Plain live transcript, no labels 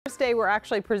day we're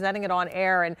actually presenting it on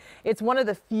air, and it's one of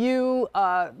the few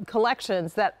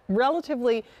collections that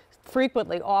relatively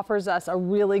frequently offers us a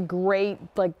really great,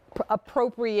 like,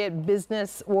 appropriate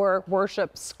business or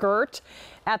worship skirt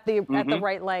at the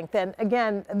right length. And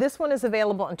again, this one is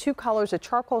available in 2 colors, a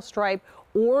charcoal stripe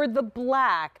or the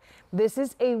black. This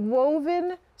is a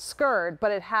woven skirt,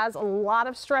 but it has a lot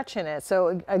of stretch in it.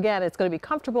 So again, it's going to be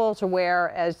comfortable to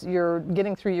wear as you're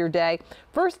getting through your day.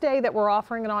 First day that we're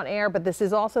offering it on air, but this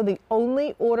is also the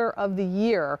only order of the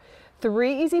year.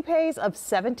 3 easy pays of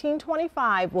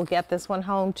 $17.25 will get this one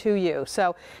home to you.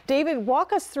 So, David,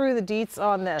 walk us through the deets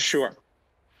on this. Sure.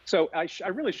 So I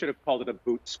really should have called it a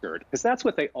boot skirt, because that's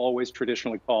what they always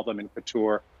traditionally call them in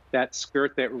couture, that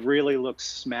skirt that really looks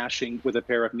smashing with a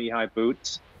pair of knee-high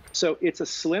boots. So it's a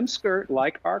slim skirt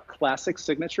like our classic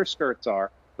signature skirts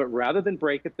are, but rather than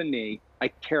break at the knee, I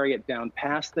carry it down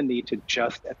past the knee to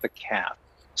just at the calf.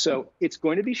 So it's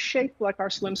going to be shaped like our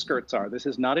slim skirts are. This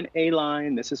is not an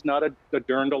A-line. This is not a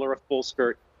dirndl or a full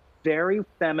skirt. Very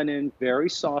feminine, very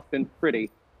soft and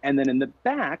pretty. And then in the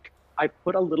back, I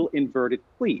put a little inverted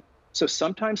pleat. So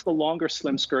sometimes the longer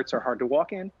slim skirts are hard to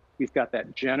walk in. We've got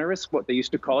that generous, what they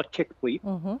used to call it, kick pleat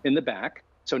in the back.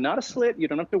 So not a slit. You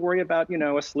don't have to worry about, you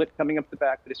know, a slit coming up the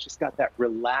back, but it's just got that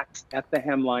relaxed at the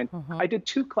hemline. I did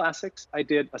 2 classics. I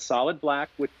did a solid black,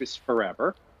 which is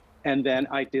forever. And then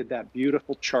I did that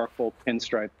beautiful charcoal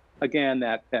pinstripe. Again,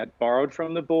 that borrowed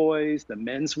from the boys, the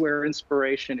menswear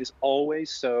inspiration is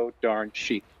always so darn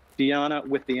chic. Deanna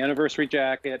with the anniversary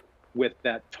jacket, with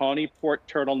that tawny port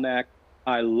turtleneck.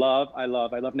 I love.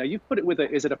 Now you put it with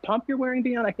is it a pump you're wearing,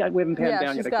 Deanna? We haven't panned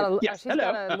down yet. She's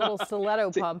got a little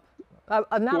stiletto pump. Not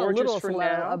a little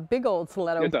stiletto, a big old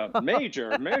stiletto. It's a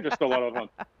major stiletto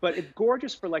pump. But it's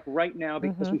gorgeous for like right now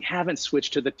because we haven't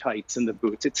switched to the tights and the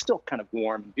boots. It's still kind of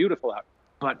warm and beautiful out.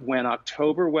 But when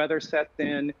October weather sets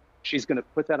in, she's going to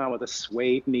put that on with a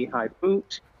suede knee-high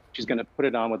boot. She's going to put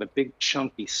it on with a big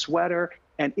chunky sweater.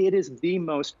 And it is the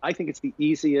most, I think it's the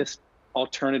easiest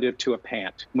alternative to a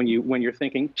pant when you're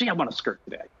thinking, gee, I want a skirt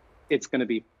today. It's going to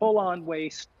be full on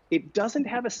waist. It doesn't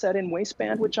have a set-in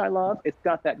waistband, which I love. It's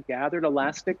got that gathered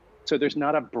elastic, so there's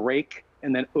not a break,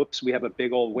 and then, oops, we have a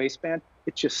big old waistband.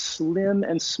 It's just slim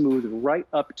and smooth right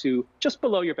up to just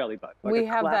below your belly button. Like we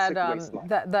have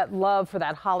that love for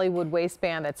that Hollywood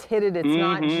waistband that's hidden. It's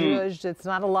not zhuzhed. It's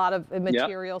not a lot of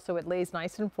material, so it lays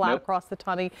nice and flat across the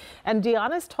tummy. And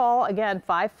Deanna's tall, again,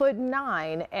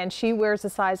 5'9", and she wears a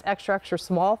size extra, extra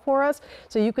small for us.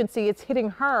 So you can see it's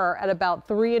hitting her at about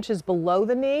 3 inches below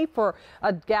the knee. For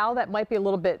a gal that might be a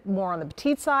little bit more on the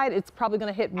petite side, it's probably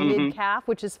going to hit mid-calf,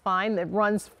 which is fine. It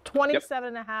runs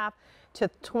 27.5 to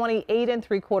 28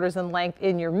 3/4 in length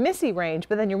in your Missy range,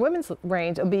 but then your women's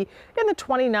range will be in the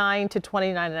 29 to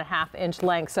 29.5 inch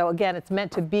length. So again, it's meant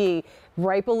to be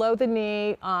right below the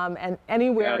knee and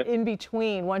anywhere in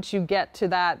between once you get to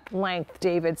that length,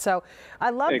 David. So I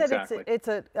love that it's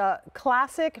a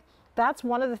classic. That's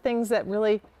one of the things that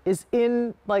really is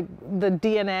in like the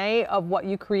DNA of what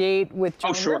you create with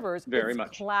Joan Rivers. Very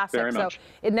much. Classic. Very much. So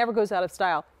it never goes out of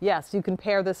style. Yes, you can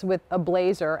pair this with a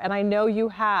blazer, and I know you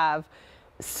have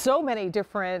so many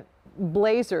different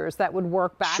blazers that would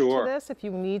work back to this if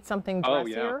you need something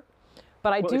dressier.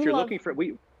 But I do if you're love looking for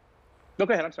No,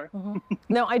 go ahead. I'm sorry.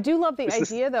 No, I do love the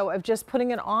idea, though, of just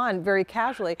putting it on very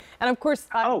casually. And, of course,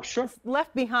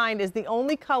 left behind is the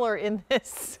only color in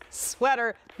this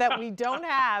sweater that we don't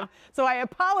have. So I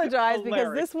apologize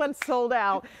because this one's sold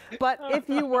out. But if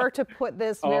you were to put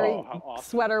this very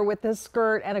sweater with this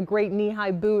skirt and a great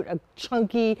knee-high boot, a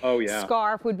chunky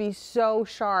scarf would be so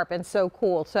sharp and so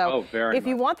cool. So if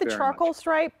you want the charcoal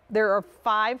stripe, there are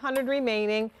 500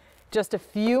 remaining. Just a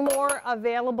few more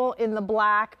available in the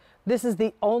black. This is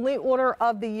the only order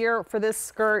of the year for this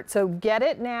skirt, so get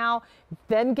it now.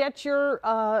 Then get your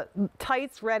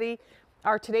tights ready.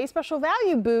 Our today's special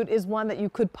value boot is one that you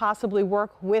could possibly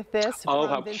work with this. Oh,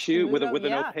 how cute! With an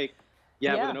opaque,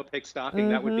 with an opaque stocking,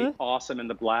 that would be awesome in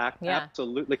the black.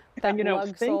 Absolutely. That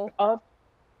and think of.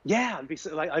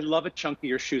 I love a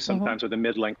chunkier shoe sometimes with a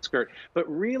mid-length skirt, but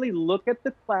really look at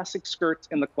the classic skirts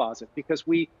in the closet because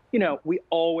we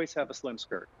always have a slim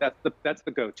skirt. That's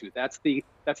the go-to. That's the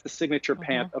signature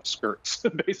pant of skirts,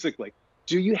 basically.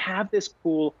 Do you have this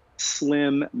cool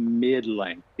slim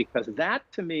mid-length? Because that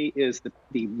to me is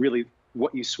the really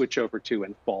what you switch over to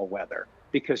in fall weather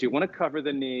because you want to cover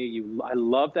the knee. I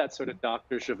love that sort of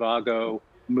Dr. Zhivago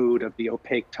mood of the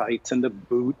opaque tights and the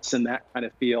boots and that kind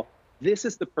of feel. This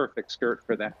is the perfect skirt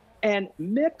for that. And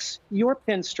mix your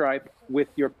pinstripe with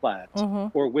your plaids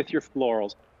or with your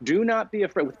florals. Do not be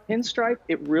afraid. With pinstripe,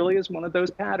 it really is one of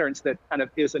those patterns that kind of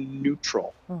is a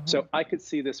neutral. So I could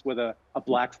see this with a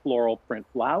black floral print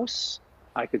blouse.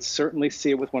 I could certainly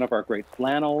see it with one of our great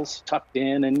flannels tucked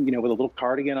in and, with a little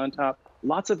cardigan on top.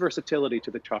 Lots of versatility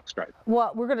to the chalk stripe.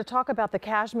 Well, we're going to talk about the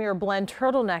cashmere blend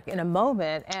turtleneck in a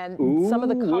moment, and some of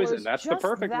the colors. That's the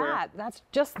perfect wear. That's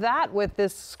just that with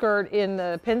this skirt in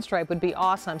the pinstripe would be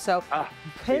awesome. So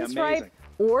pinstripe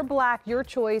or black, your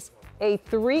choice. A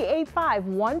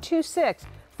 385-126.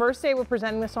 First day we're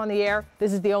presenting this on the air.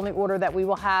 This is the only order that we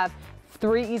will have.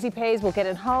 3 easy pays. We'll get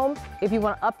it home. If you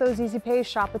want to up those easy pays,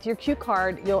 shop with your Q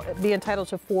card. You'll be entitled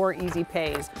to 4 easy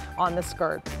pays on the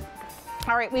skirt.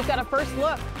 All right, we've got a first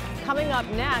look coming up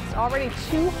next. Already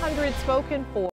 200 spoken for.